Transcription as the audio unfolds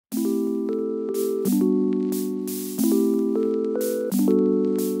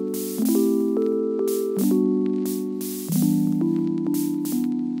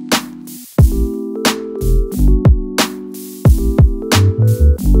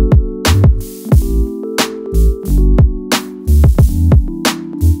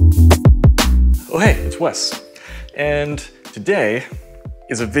Wes, and today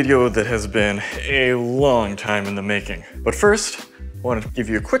is a video that has been a long time in the making. But first, I want to give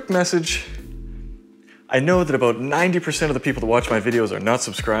you a quick message. I know that about 90% of the people that watch my videos are not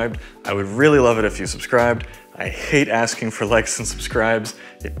subscribed. I would really love it if you subscribed. I hate asking for likes and subscribes.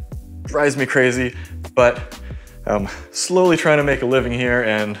 It drives me crazy, but I'm slowly trying to make a living here,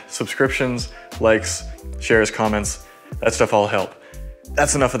 and subscriptions, likes, shares, comments, that stuff all help.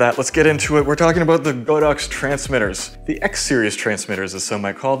 That's enough of that, let's get into it. We're talking about the Godox transmitters. The X series transmitters, as some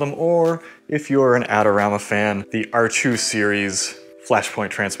might call them, or if you're an Adorama fan, the R2 series Flashpoint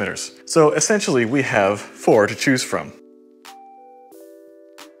transmitters. So essentially we have 4 to choose from.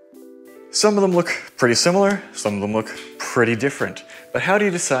 Some of them look pretty similar, some of them look pretty different. But how do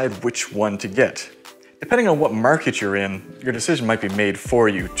you decide which one to get? Depending on what market you're in, your decision might be made for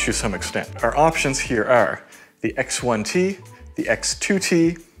you to some extent. Our options here are the X1T, the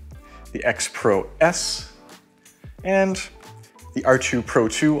X2T, the XPro S, and the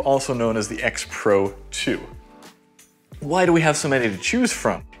R2ProII, also known as the XPro II. Why do we have so many to choose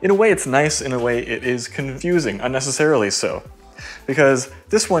from? In a way it's nice, in a way it is confusing, unnecessarily so. Because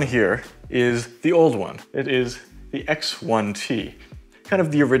this one here is the old one. It is the X1T, kind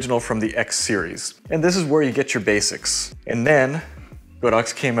of the original from the X series. And this is where you get your basics. And then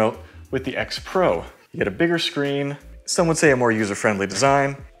Godox came out with the XPro. You get a bigger screen, some would say a more user-friendly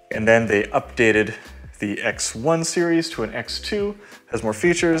design, and then they updated the X1 series to an X2, has more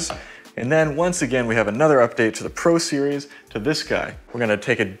features, and then once again we have another update to the Pro series, to this guy. We're gonna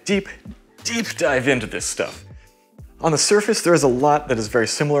take a deep dive into this stuff. On the surface, there's a lot that is very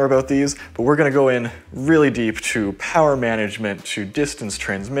similar about these, but we're gonna go in really deep to power management, to distance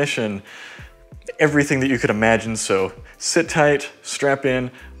transmission, everything that you could imagine, so sit tight, strap in,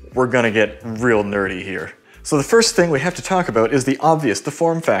 we're gonna get real nerdy here. So the first thing we have to talk about is the obvious, the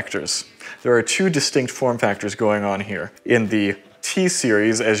form factors. There are 2 distinct form factors going on here. In the T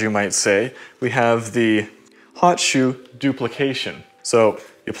series, as you might say, we have the hot shoe duplication. So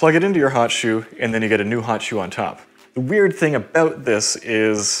you plug it into your hot shoe and then you get a new hot shoe on top. The weird thing about this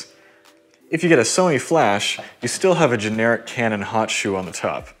is if you get a Sony flash, you still have a generic Canon hot shoe on the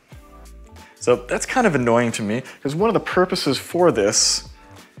top. So that's kind of annoying to me, because one of the purposes for this,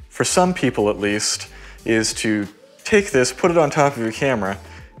 for some people at least, is to take this, put it on top of your camera,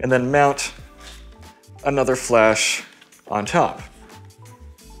 and then mount another flash on top.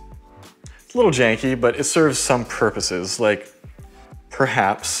 It's a little janky, but it serves some purposes, like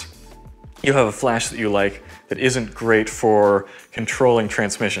perhaps you have a flash that you like that isn't great for controlling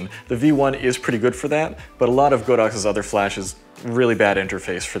transmission. The V1 is pretty good for that, but a lot of Godox's other flashes, really bad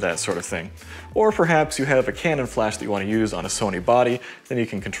interface for that sort of thing. Or perhaps you have a Canon flash that you want to use on a Sony body, then you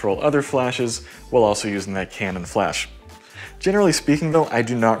can control other flashes while also using that Canon flash. Generally speaking though, I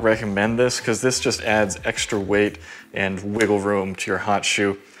do not recommend this, because this just adds extra weight and wiggle room to your hot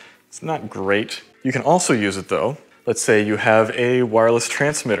shoe. It's not great. You can also use it though. Let's say you have a wireless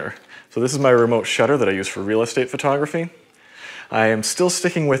transmitter. So this is my remote shutter that I use for real estate photography. I am still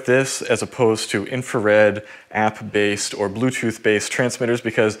sticking with this as opposed to infrared, app-based, or Bluetooth-based transmitters,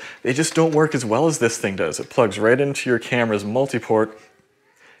 because they just don't work as well as this thing does. It plugs right into your camera's multi-port,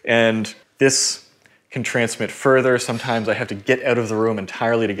 and this can transmit further. Sometimes I have to get out of the room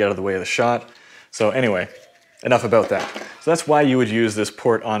entirely to get out of the way of the shot. So anyway, enough about that. So that's why you would use this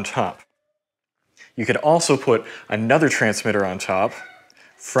port on top. You could also put another transmitter on top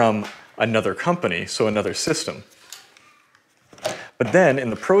from another company, so another system. But then in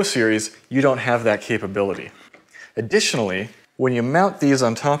the Pro series, you don't have that capability. Additionally, when you mount these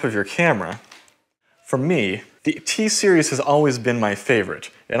on top of your camera, for me, the T series has always been my favorite.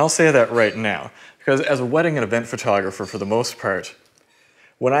 And I'll say that right now, because as a wedding and event photographer for the most part,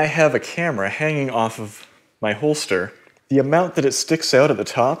 when I have a camera hanging off of my holster, the amount that it sticks out at the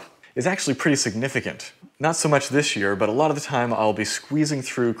top is actually pretty significant. Not so much this year, but a lot of the time I'll be squeezing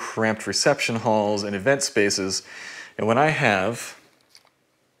through cramped reception halls and event spaces, and when I have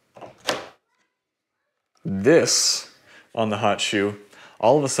this on the hot shoe,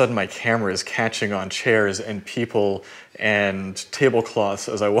 all of a sudden my camera is catching on chairs and people and tablecloths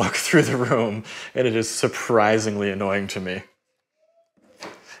as I walk through the room, and it is surprisingly annoying to me.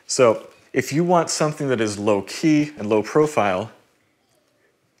 So if you want something that is low key and low profile,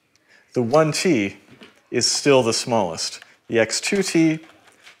 the 1T is still the smallest. The X2T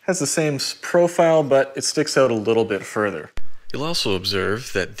has the same profile, but it sticks out a little bit further. You'll also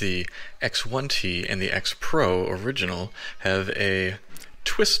observe that the X1T and the XPro original have a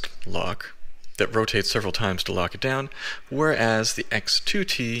twist lock that rotates several times to lock it down, whereas the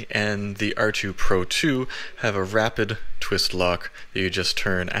X2T and the R2ProII have a rapid twist lock that you just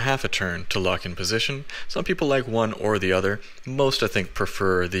turn a half a turn to lock in position. Some people like one or the other. Most, I think,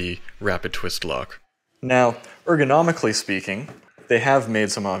 prefer the rapid twist lock. Now, ergonomically speaking, they have made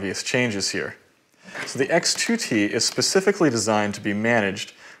some obvious changes here. So the X2T is specifically designed to be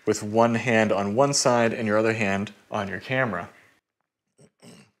managed with one hand on one side and your other hand on your camera.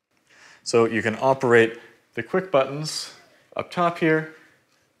 So you can operate the quick buttons up top here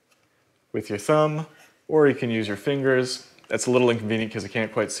with your thumb, or you can use your fingers. That's a little inconvenient because you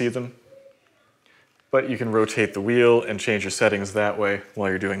can't quite see them. But you can rotate the wheel and change your settings that way while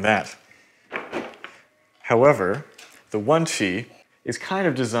you're doing that. However, the 1T is kind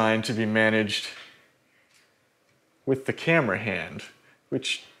of designed to be managed with the camera hand,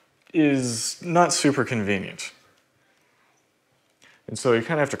 which is not super convenient. And so you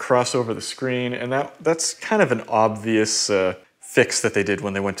kind of have to cross over the screen, and that's kind of an obvious fix that they did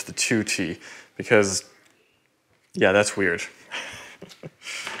when they went to the 2T, because, yeah, that's weird.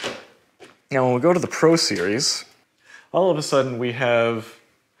 Now, when we go to the Pro series, all of a sudden we have,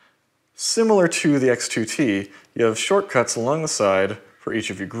 similar to the X2T, you have shortcuts along the side for each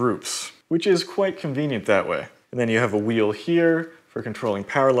of your groups, which is quite convenient that way. And then you have a wheel here for controlling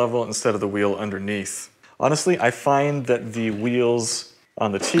power level instead of the wheel underneath. Honestly, I find that the wheels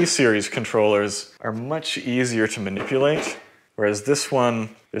on the T-Series controllers are much easier to manipulate, whereas this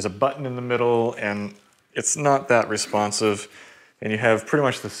one, there's a button in the middle and it's not that responsive, and you have pretty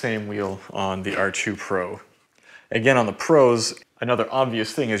much the same wheel on the R2 Pro. Again, on the Pros, another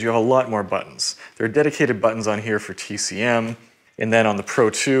obvious thing is you have a lot more buttons. There are dedicated buttons on here for TCM, and then on the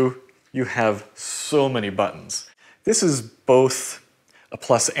Pro 2, you have so many buttons. This is both a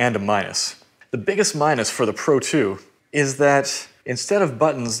plus and a minus. The biggest minus for the Pro 2 is that instead of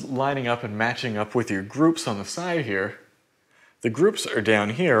buttons lining up and matching up with your groups on the side here, the groups are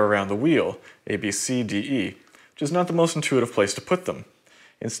down here around the wheel, A, B, C, D, E, which is not the most intuitive place to put them.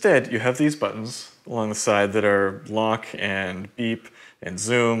 Instead, you have these buttons along the side that are lock and beep and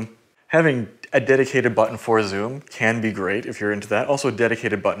zoom. Having a dedicated button for zoom can be great if you're into that. Also a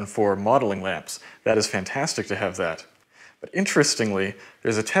dedicated button for modeling lamps. That is fantastic to have that. But interestingly,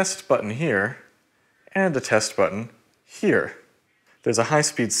 there's a test button here and a test button here. There's a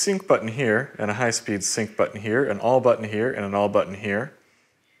high-speed sync button here and a high-speed sync button here, an all button here and an all button here.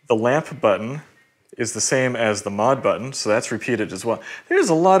 The lamp button is the same as the mod button, so that's repeated as well. There's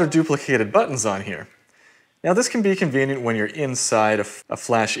a lot of duplicated buttons on here. Now this can be convenient when you're inside a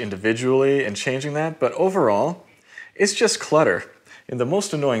flash individually and changing that, but overall, it's just clutter. And the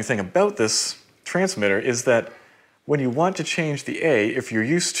most annoying thing about this transmitter is that when you want to change the A, if you're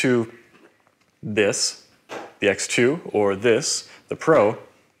used to this, the X2, or this, the Pro,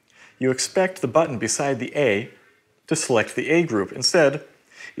 you expect the button beside the A to select the A group. Instead,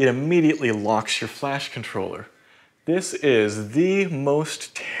 it immediately locks your flash controller. This is the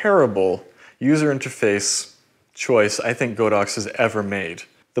most terrible user interface choice I think Godox has ever made.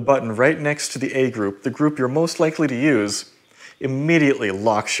 The button right next to the A group, the group you're most likely to use, immediately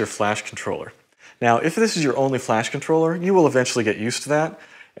locks your flash controller. Now, if this is your only flash controller, you will eventually get used to that,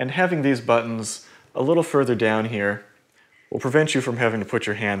 and having these buttons a little further down here will prevent you from having to put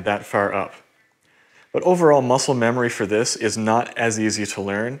your hand that far up. But overall, muscle memory for this is not as easy to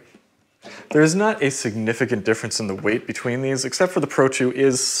learn. There is not a significant difference in the weight between these, except for the Pro 2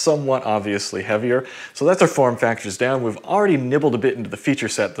 is somewhat obviously heavier. So that's our form factors down. We've already nibbled a bit into the feature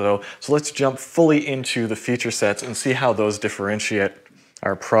set though, so let's jump fully into the feature sets and see how those differentiate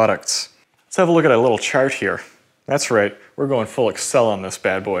our products. Let's have a look at a little chart here. That's right, we're going full Excel on this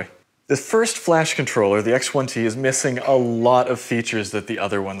bad boy. The first flash controller, the X1T, is missing a lot of features that the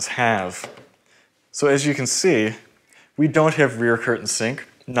other ones have. So as you can see, we don't have rear curtain sync,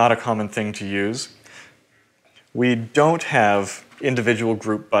 not a common thing to use. We don't have individual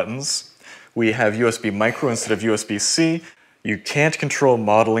group buttons. We have USB micro instead of USB-C. You can't control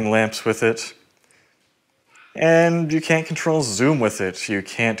modeling lamps with it. And you can't control zoom with it. You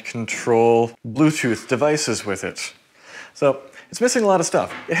can't control Bluetooth devices with it. So it's missing a lot of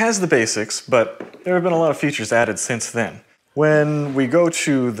stuff. It has the basics, but there have been a lot of features added since then. When we go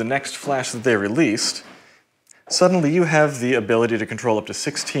to the next flash that they released, suddenly you have the ability to control up to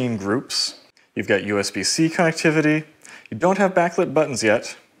 16 groups. You've got USB-C connectivity. You don't have backlit buttons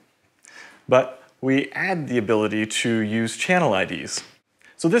yet, but we add the ability to use channel IDs.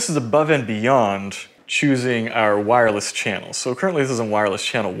 So this is above and beyond choosing our wireless channels. So currently this is on wireless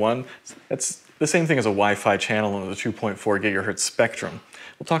channel 1. That's the same thing as a Wi-Fi channel on the 2.4 gigahertz spectrum.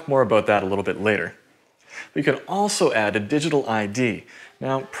 We'll talk more about that a little bit later. We can also add a digital ID.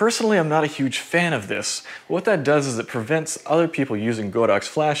 Now, personally, I'm not a huge fan of this. What that does is it prevents other people using Godox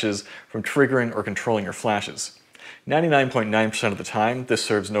flashes from triggering or controlling your flashes. 99.9% of the time, this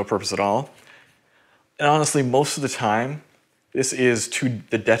serves no purpose at all. And honestly, most of the time, this is to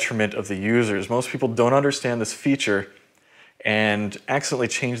the detriment of the users. Most people don't understand this feature and accidentally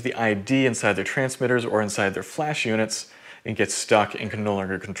change the ID inside their transmitters or inside their flash units and get stuck and can no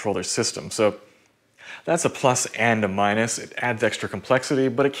longer control their system. So that's a plus and a minus. It adds extra complexity,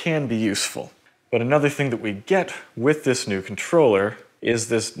 but it can be useful. But another thing that we get with this new controller is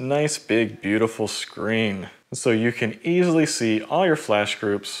this nice, big, beautiful screen. So you can easily see all your flash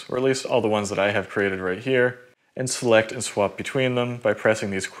groups, or at least all the ones that I have created right here, and select and swap between them by pressing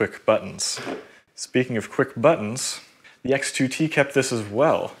these quick buttons. Speaking of quick buttons, the X2T kept this as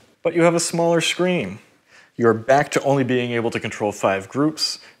well, but you have a smaller screen. You're back to only being able to control 5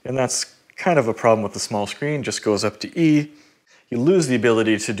 groups, and that's kind of a problem with the small screen, just goes up to E. You lose the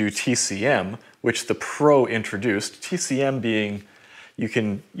ability to do TCM, which the Pro introduced. TCM being you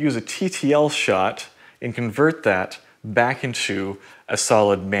can use a TTL shot and convert that back into a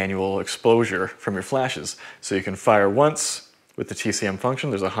solid manual exposure from your flashes. So you can fire once with the TCM function,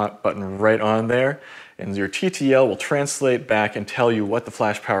 there's a hot button right on there, and your TTL will translate back and tell you what the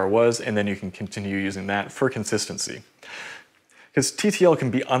flash power was, and then you can continue using that for consistency. Because TTL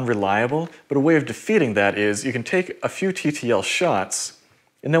can be unreliable, but a way of defeating that is you can take a few TTL shots,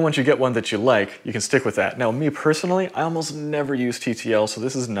 and then once you get one that you like, you can stick with that. Now, me personally, I almost never use TTL, so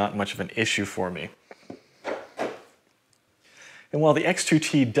this is not much of an issue for me. And while the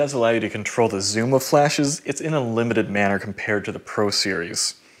X2T does allow you to control the zoom of flashes, it's in a limited manner compared to the Pro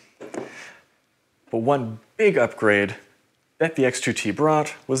series. But one big upgrade that the X2T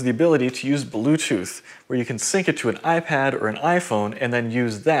brought was the ability to use Bluetooth, where you can sync it to an iPad or an iPhone and then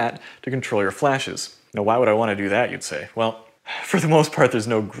use that to control your flashes. Now, why would I want to do that, you'd say? Well, for the most part, there's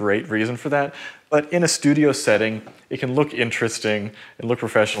no great reason for that, but in a studio setting, it can look interesting and look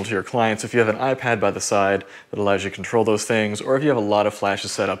professional to your clients. If you have an iPad by the side that allows you to control those things, or if you have a lot of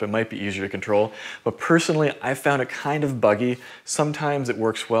flashes set up, it might be easier to control. But personally, I found it kind of buggy. Sometimes it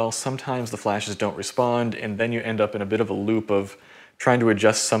works well, sometimes the flashes don't respond, and then you end up in a bit of a loop of trying to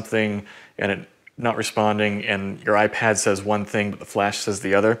adjust something and it not responding, and your iPad says one thing, but the flash says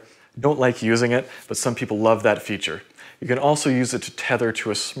the other. Don't like using it, but some people love that feature. You can also use it to tether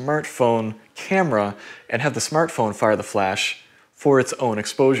to a smartphone camera and have the smartphone fire the flash for its own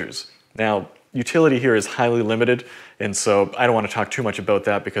exposures. Now, utility here is highly limited, and so I don't want to talk too much about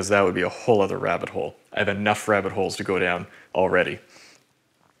that because that would be a whole other rabbit hole. I have enough rabbit holes to go down already.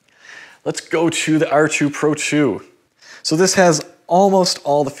 Let's go to the R2ProII. So this has almost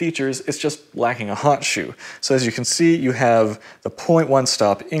all the features, it's just lacking a hot shoe. So as you can see, you have the 0.1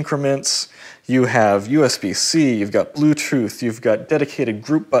 stop increments, you have USB-C, you've got Bluetooth, you've got dedicated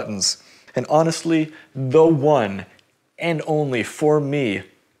group buttons, and honestly, the one and only, for me,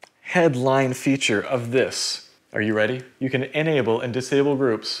 headline feature of this. Are you ready? You can enable and disable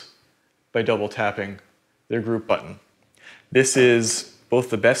groups by double tapping their group button. This is both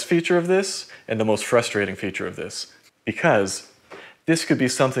the best feature of this and the most frustrating feature of this, because this could be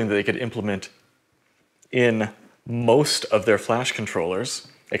something that they could implement in most of their flash controllers,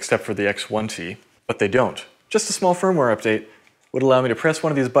 except for the X1T, but they don't. Just a small firmware update would allow me to press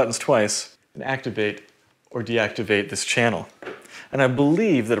one of these buttons twice and activate or deactivate this channel. And I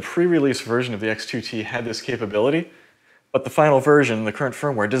believe that a pre-release version of the X2T had this capability, but the final version, the current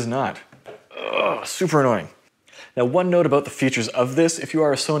firmware, does not. Ugh, super annoying. Now, one note about the features of this, if you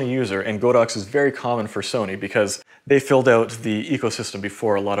are a Sony user, and Godox is very common for Sony because they filled out the ecosystem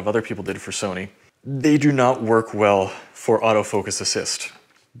before a lot of other people did for Sony, they do not work well for autofocus assist.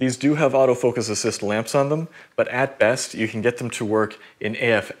 These do have autofocus assist lamps on them, but at best, you can get them to work in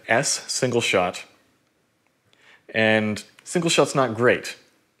AFS, single shot. And single shot's not great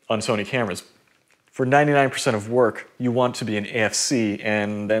on Sony cameras. For 99% of work, you want to be in AFC,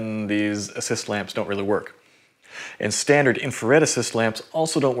 and then these assist lamps don't really work. And standard infrared assist lamps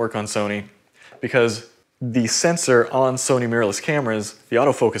also don't work on Sony because the sensor on Sony mirrorless cameras, the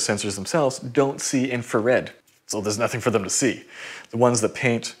autofocus sensors themselves, don't see infrared. So there's nothing for them to see. The ones that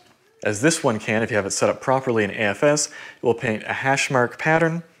paint, as this one can, if you have it set up properly in AFS, it will paint a hash mark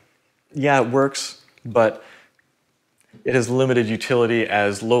pattern. Yeah, it works, but it has limited utility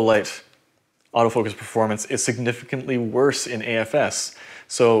as low light autofocus performance is significantly worse in AFS.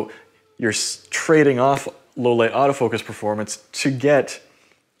 So you're trading off low light autofocus performance to get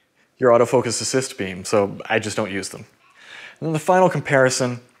your autofocus assist beam, so I just don't use them. And then the final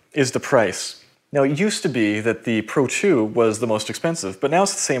comparison is the price. Now, it used to be that the Pro II was the most expensive, but now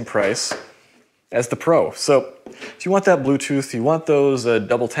it's the same price, as the Pro. So if you want that Bluetooth, you want those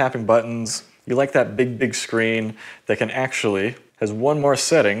double tapping buttons, you like that big screen that can actually, has one more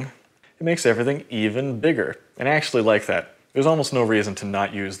setting, it makes everything even bigger. And I actually like that. There's almost no reason to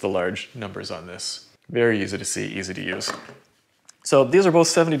not use the large numbers on this. Very easy to see, easy to use. So these are both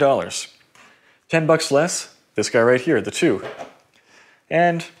 $70. $10 less, this guy right here, the 2.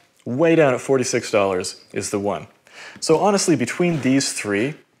 And way down at $46 is the 1. So honestly, between these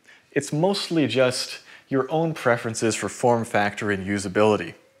three, it's mostly just your own preferences for form factor and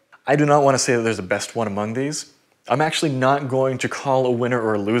usability. I do not want to say that there's a best one among these. I'm actually not going to call a winner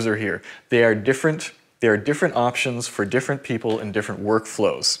or a loser here. They are different options for different people and different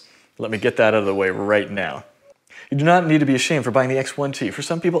workflows. Let me get that out of the way right now. You do not need to be ashamed for buying the X1T. For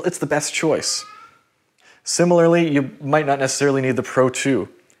some people, it's the best choice. Similarly, you might not necessarily need the Pro 2.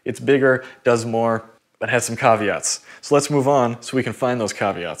 It's bigger, does more, but has some caveats. So let's move on so we can find those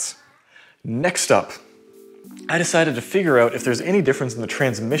caveats. Next up, I decided to figure out if there's any difference in the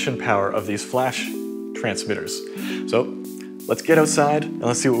transmission power of these flash transmitters. So let's get outside and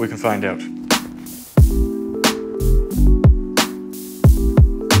let's see what we can find out.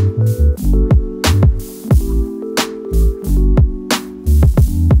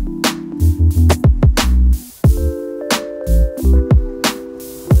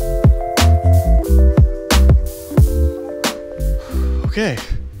 Okay,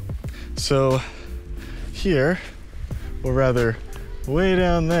 so here, or rather way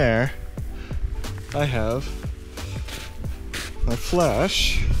down there, I have my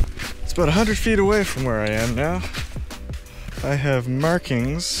flash. It's about 100 feet away from where I am now. I have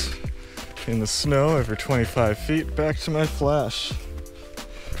markings in the snow every 25 feet back to my flash.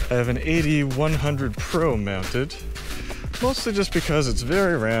 I have an AD100 Pro mounted, mostly just because it's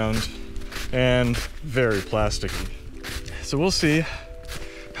very round and very plasticky. So we'll see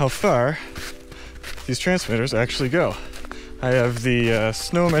how far these transmitters actually go. I have the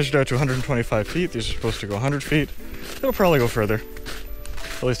snow measured out to 125 feet. These are supposed to go 100 feet. It'll probably go further.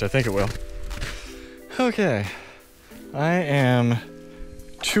 At least I think it will. Okay, I am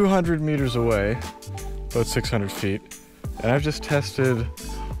 200 meters away, about 600 feet, and I've just tested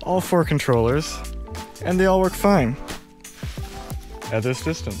all 4 controllers, and they all work fine at this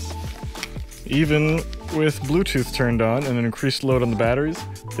distance. Even with Bluetooth turned on and an increased load on the batteries,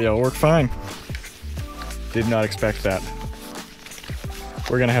 they all work fine. Did not expect that.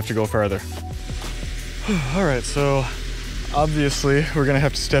 We're gonna have to go farther. All right, so obviously we're gonna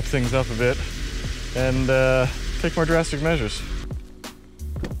have to step things up a bit and take more drastic measures.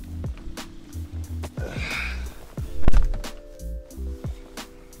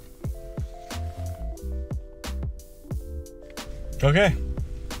 Okay,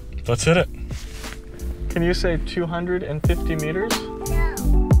 let's hit it. Can you say 250 meters? No.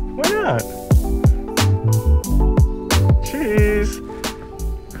 Why not? Jeez.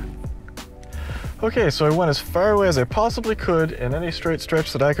 Okay, so I went as far away as I possibly could in any straight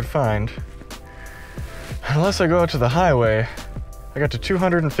stretch that I could find. Unless I go out to the highway, I got to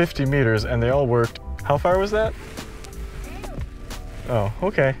 250 meters and they all worked. How far was that? Oh,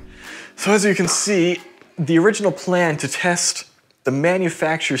 okay. So as you can see, the original plan to test the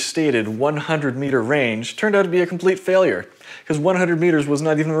manufacturer stated 100 meter range turned out to be a complete failure, because 100 meters was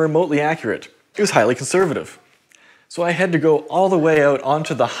not even remotely accurate. It was highly conservative. So I had to go all the way out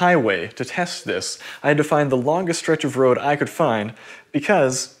onto the highway to test this. I had to find the longest stretch of road I could find,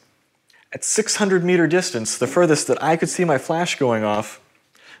 because at 600 meter distance, the furthest that I could see my flash going off,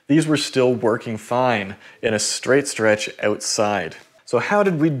 these were still working fine in a straight stretch outside. So how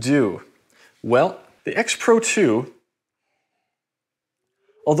did we do? Well, the XPro 2,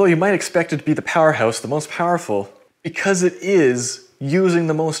 although you might expect it to be the powerhouse, the most powerful, because it is using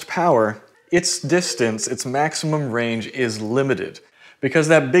the most power, its distance, its maximum range is limited. Because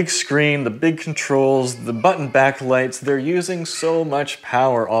that big screen, the big controls, the button backlights, they're using so much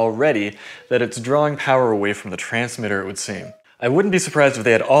power already that it's drawing power away from the transmitter, it would seem. I wouldn't be surprised if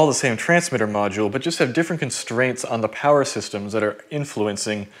they had all the same transmitter module, but just have different constraints on the power systems that are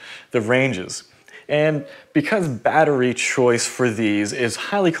influencing the ranges. And because battery choice for these is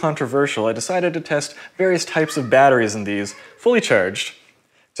highly controversial, I decided to test various types of batteries in these, fully charged,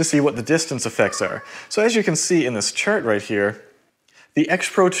 to see what the distance effects are. So as you can see in this chart right here, the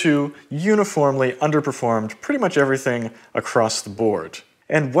XPro 2 uniformly underperformed pretty much everything across the board.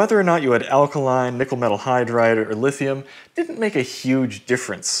 And whether or not you had alkaline, nickel metal hydride, or lithium didn't make a huge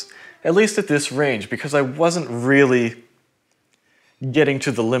difference, at least at this range, because I wasn't really getting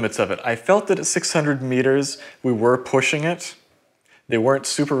to the limits of it. I felt that at 600 meters, we were pushing it. They weren't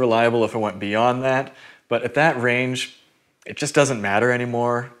super reliable if it went beyond that, but at that range, it just doesn't matter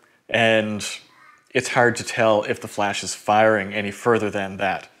anymore. And it's hard to tell if the flash is firing any further than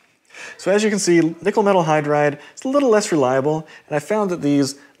that. So as you can see, nickel metal hydride is a little less reliable, and I found that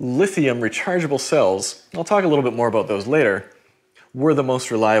these lithium rechargeable cells, I'll talk a little bit more about those later, were the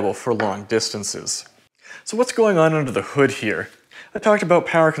most reliable for long distances. So what's going on under the hood here? I talked about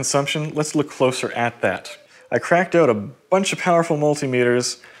power consumption. Let's look closer at that. I cracked out a bunch of powerful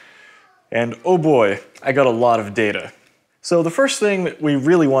multimeters, and oh boy, I got a lot of data. So the first thing that we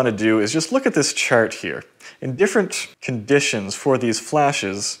really want to do is just look at this chart here. In different conditions for these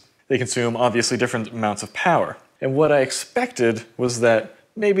flashes, they consume obviously different amounts of power. And what I expected was that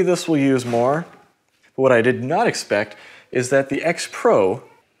maybe this will use more, but what I did not expect is that the XPro,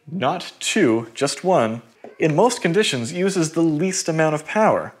 not 2, just 1, in most conditions uses the least amount of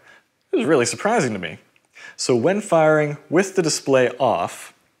power. It was really surprising to me. So when firing with the display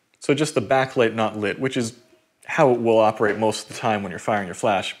off, so just the backlight not lit, which is how it will operate most of the time when you're firing your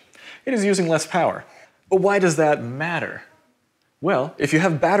flash, it is using less power. But why does that matter? Well, if you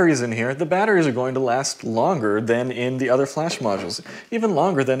have batteries in here, the batteries are going to last longer than in the other flash modules, even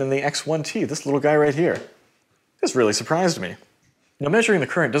longer than in the X1T, this little guy right here. This really surprised me. Now, measuring the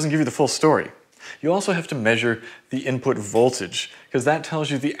current doesn't give you the full story. You also have to measure the input voltage, because that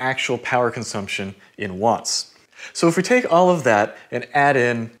tells you the actual power consumption in watts. So if we take all of that and add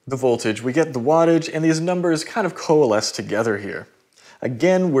in the voltage, we get the wattage, and these numbers kind of coalesce together here.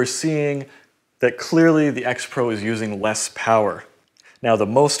 Again, we're seeing that clearly the XPro is using less power. Now, the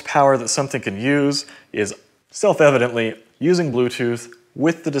most power that something can use is self-evidently using Bluetooth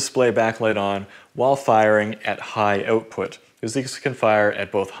with the display backlight on while firing at high output. Because these can fire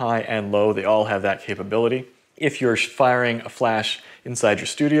at both high and low, they all have that capability. If you're firing a flash inside your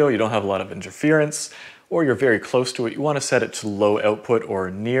studio, you don't have a lot of interference, or you're very close to it, you want to set it to low output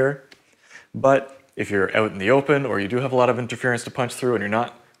or near. But if you're out in the open, or you do have a lot of interference to punch through and you're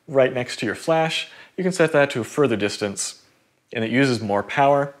not right next to your flash, you can set that to a further distance, and it uses more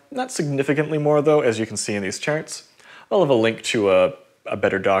power. Not significantly more though, as you can see in these charts. I'll have a link to a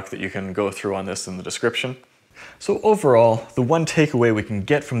better doc that you can go through on this in the description. So overall, the one takeaway we can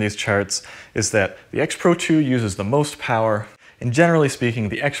get from these charts is that the XPro 2 uses the most power, and generally speaking,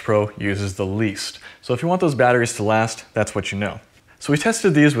 the XPro uses the least. So if you want those batteries to last, that's what you know. So we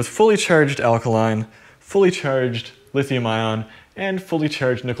tested these with fully charged alkaline, fully charged lithium ion, and fully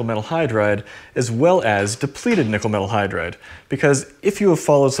charged nickel metal hydride, as well as depleted nickel metal hydride. Because if you have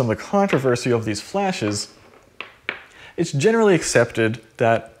followed some of the controversy of these flashes, it's generally accepted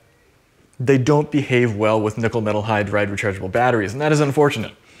that they don't behave well with nickel metal hydride rechargeable batteries, and that is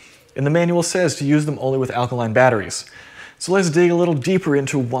unfortunate. And the manual says to use them only with alkaline batteries. So let's dig a little deeper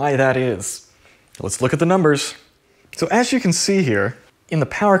into why that is. Let's look at the numbers. So as you can see here, in the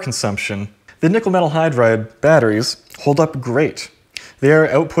power consumption, the nickel metal hydride batteries hold up great. They are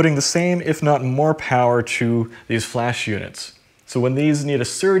outputting the same, if not more power to these flash units. So when these need a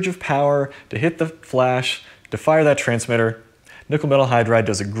surge of power to hit the flash, to fire that transmitter, nickel metal hydride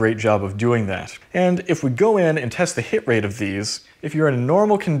does a great job of doing that. And if we go in and test the hit rate of these, if you're in a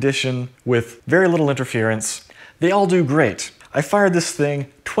normal condition with very little interference, they all do great. I fired this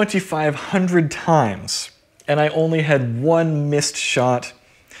thing 2,500 times, and I only had one missed shot,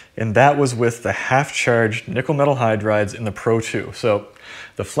 and that was with the half-charged nickel metal hydrides in the Pro 2. So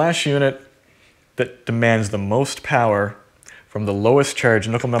the flash unit that demands the most power from the lowest charged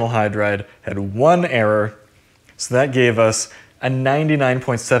nickel metal hydride had one error, so that gave us a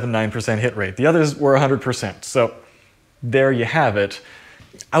 99.79% hit rate. The others were 100%, so there you have it.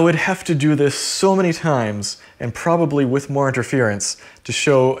 I would have to do this so many times, and probably with more interference, to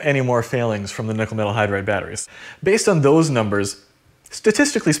show any more failings from the nickel metal hydride batteries. Based on those numbers,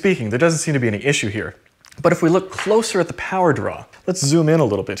 statistically speaking, there doesn't seem to be any issue here. But if we look closer at the power draw, let's zoom in a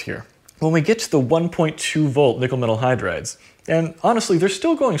little bit here. When we get to the 1.2 volt nickel metal hydrides, and honestly, they're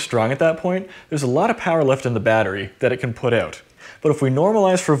still going strong at that point, there's a lot of power left in the battery that it can put out. But if we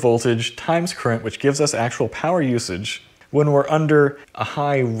normalize for voltage times current, which gives us actual power usage, when we're under a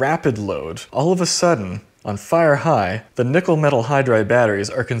high rapid load, all of a sudden, on fire high, the nickel metal hydride batteries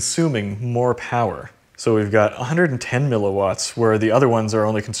are consuming more power. So we've got 110 milliwatts, where the other ones are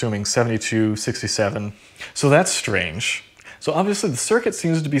only consuming 72, 67. So that's strange. So obviously the circuit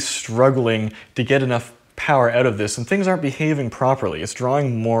seems to be struggling to get enough power out of this, and things aren't behaving properly. It's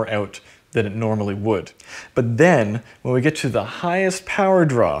drawing more out than it normally would. But then, when we get to the highest power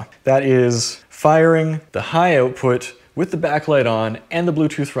draw, that is firing the high output with the backlight on and the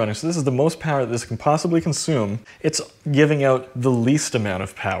Bluetooth running, so this is the most power that this can possibly consume, it's giving out the least amount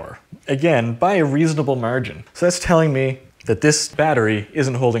of power. Again, by a reasonable margin. So that's telling me that this battery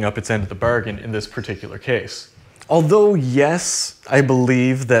isn't holding up its end of the bargain in this particular case. Although yes, I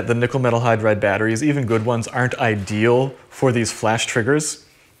believe that the nickel metal hydride batteries, even good ones, aren't ideal for these flash triggers,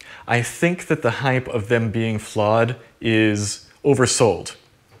 I think that the hype of them being flawed is oversold.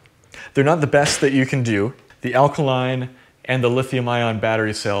 They're not the best that you can do. The alkaline and the lithium-ion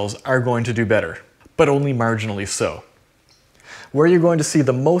battery cells are going to do better, but only marginally so. Where you're going to see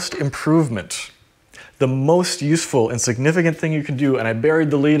the most improvement, the most useful and significant thing you can do, and I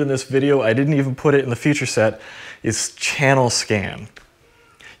buried the lead in this video, I didn't even put it in the feature set, is channel scan.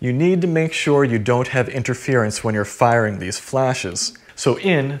 You need to make sure you don't have interference when you're firing these flashes. So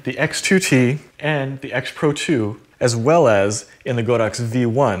in the X2T and the XPro II, as well as in the Godox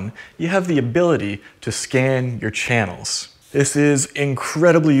V1, you have the ability to scan your channels. This is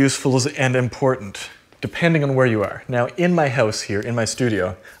incredibly useful and important, depending on where you are. Now, in my house here, in my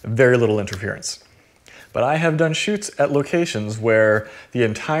studio, very little interference. But I have done shoots at locations where the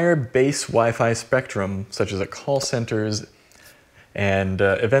entire base Wi-Fi spectrum, such as at call centers and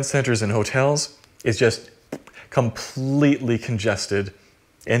event centers and hotels, is just completely congested,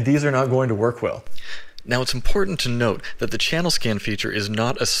 and these are not going to work well. Now, it's important to note that the channel scan feature is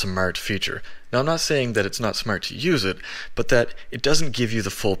not a smart feature. Now, I'm not saying that it's not smart to use it, but that it doesn't give you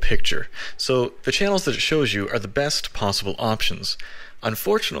the full picture. So the channels that it shows you are the best possible options.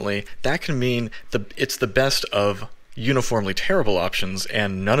 Unfortunately, that can mean it's the best of uniformly terrible options,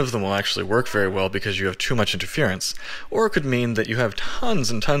 and none of them will actually work very well because you have too much interference. Or it could mean that you have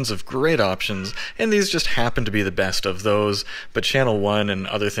tons and tons of great options, and these just happen to be the best of those, but channel 1 and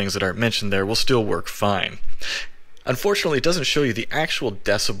other things that aren't mentioned there will still work fine. Unfortunately, it doesn't show you the actual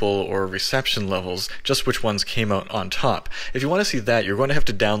decibel or reception levels, just which ones came out on top. If you want to see that, you're going to have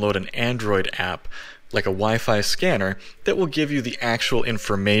to download an Android app, like a Wi-Fi scanner, that will give you the actual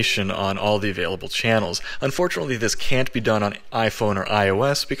information on all the available channels. Unfortunately, this can't be done on iPhone or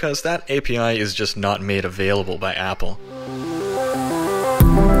iOS because that API is just not made available by Apple.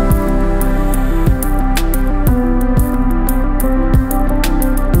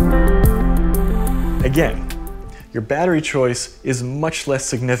 Again, your battery choice is much less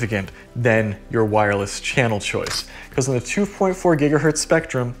significant than your wireless channel choice. Because in the 2.4 gigahertz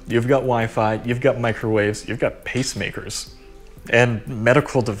spectrum, you've got Wi-Fi, you've got microwaves, you've got pacemakers, and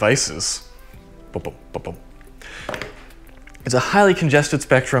medical devices. Boom, boom, boom, boom. It's a highly congested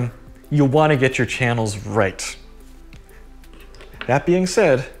spectrum. You want to get your channels right. That being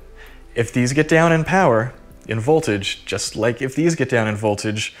said, if these get down in power, in voltage, just like if these get down in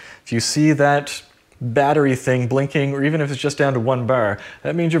voltage, if you see that battery thing blinking, or even if it's just down to 1 bar,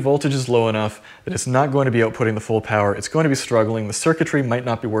 that means your voltage is low enough that it's not going to be outputting the full power, it's going to be struggling, the circuitry might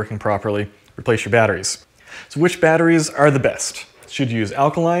not be working properly. Replace your batteries. So which batteries are the best? Should you use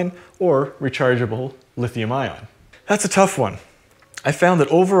alkaline or rechargeable lithium ion? That's a tough one. I found that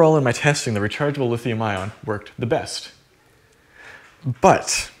overall in my testing, the rechargeable lithium ion worked the best.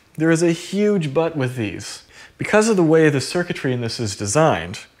 But there is a huge but with these. Because of the way the circuitry in this is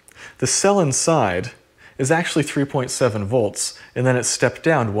designed, the cell inside is actually 3.7 volts, and then it's stepped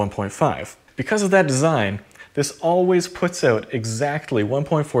down to 1.5. Because of that design, this always puts out exactly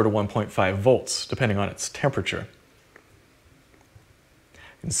 1.4 to 1.5 volts, depending on its temperature.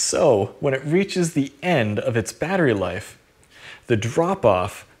 And so, when it reaches the end of its battery life, the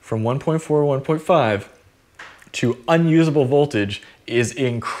drop-off from 1.4 to 1.5 to unusable voltage is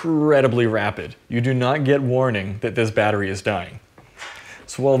incredibly rapid. You do not get warning that this battery is dying.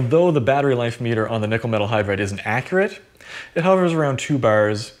 So although the battery life meter on the nickel metal hydride isn't accurate, it hovers around 2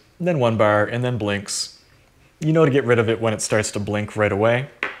 bars, then 1 bar, and then blinks. You know to get rid of it when it starts to blink right away.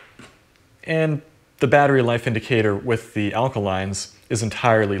 And the battery life indicator with the alkalines is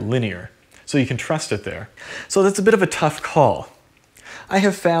entirely linear, so you can trust it there. So that's a bit of a tough call. I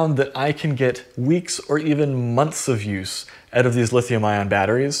have found that I can get weeks or even months of use out of these lithium-ion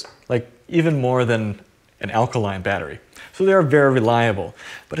batteries, like even more than an alkaline battery. So they are very reliable,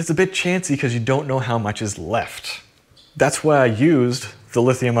 but it's a bit chancy because you don't know how much is left. That's why I used the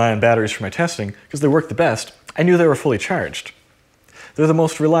lithium-ion batteries for my testing, because they work the best. I knew they were fully charged. They're the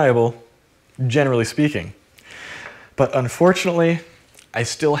most reliable, generally speaking. But unfortunately, I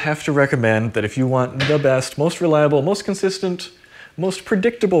still have to recommend that if you want the best, most reliable, most consistent, most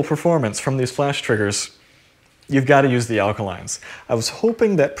predictable performance from these flash triggers, you've got to use the alkalines. I was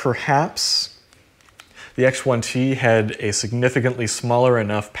hoping that perhaps the X1T had a significantly smaller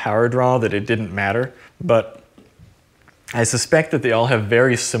enough power draw that it didn't matter, but I suspect that they all have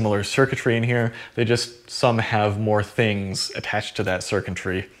very similar circuitry in here. They just, some have more things attached to that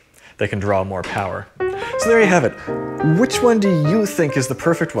circuitry that can draw more power. So there you have it. Which one do you think is the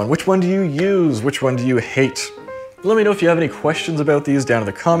perfect one? Which one do you use? Which one do you hate? Let me know if you have any questions about these down in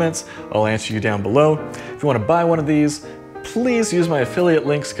the comments. I'll answer you down below. If you want to buy one of these, please use my affiliate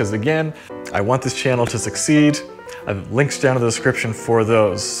links because again, I want this channel to succeed. I have links down in the description for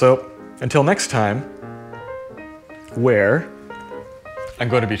those. So until next time, where I'm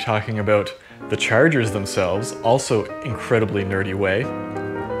going to be talking about the chargers themselves, also incredibly nerdy way.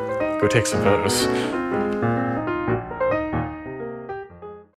 Go take some photos.